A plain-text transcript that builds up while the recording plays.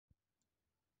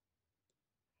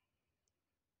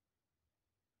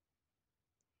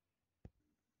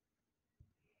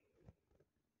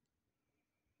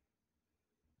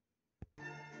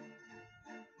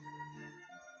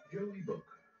Joey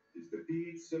Booker is the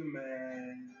pizza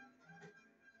man.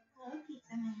 Hello,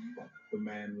 pizza man. The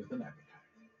man with an appetite.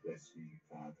 Bless me,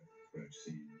 Father, for I've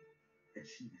sinned. I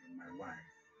cheated on my wife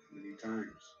many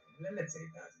times. Let's say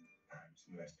 1,000 times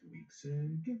in the last 2 weeks.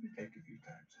 Give or take a few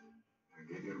times.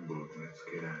 Get your book and let's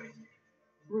get out of here.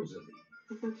 Rosalie.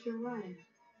 But that's your wife.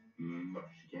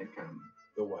 She can't come.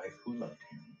 The wife who loved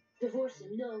him. Divorce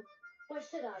him, no. Why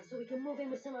should I? So we can move in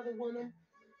with some other woman?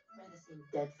 Rather see him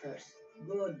dead first.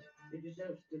 Good. He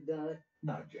deserves to die.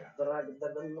 Nadja.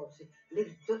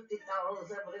 Lives dirty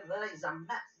towels everywhere. He's a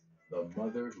mess. The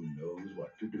mother who knows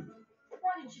what to do.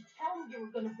 Why didn't you tell him you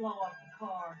were going to blow up the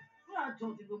car? Well, I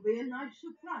thought it would be a nice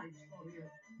surprise for you.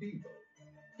 Devo.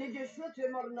 Did you shoot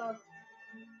him or not?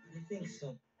 I think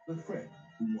so. The friend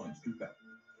who wants to help.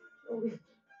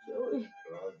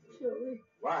 Joey.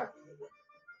 What?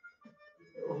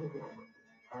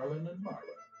 Harlan and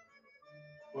Marla.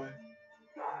 What?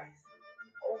 Guys,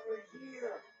 over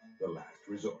here. The last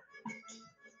resort.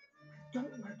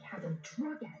 Don't like having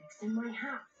drug addicts in my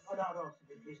house. Oh, no,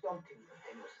 please don't think of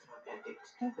them as drug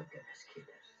addicts. Think of them as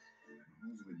killers.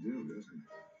 What we do, isn't it?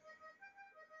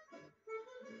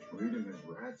 Read him as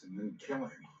rats and then kill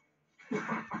him.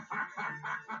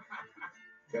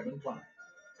 Kevin Kline,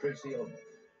 Tracy Ullman,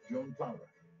 Joan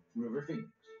Plowright, River Phoenix,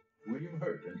 William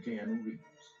Hurt and Keanu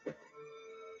Reeves.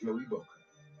 Joey Booker.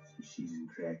 Some cheese and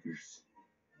crackers.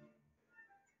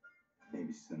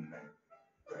 Maybe some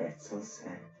pretzels.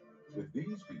 With these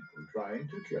people trying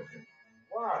to kill him.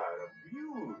 What a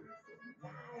beautiful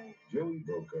night. Joey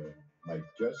Booker might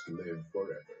just live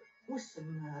forever. What's the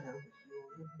matter with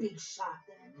you, you big shot?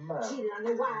 Mom. Cheated on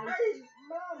your wife. Hey,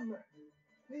 Mom!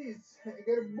 Please, I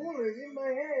got a bullet in my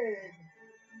head.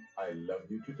 I love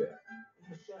you to death.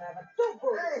 You should have 2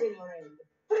 bullets in your head.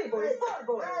 3 bullets, 4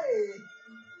 bullets. Hey!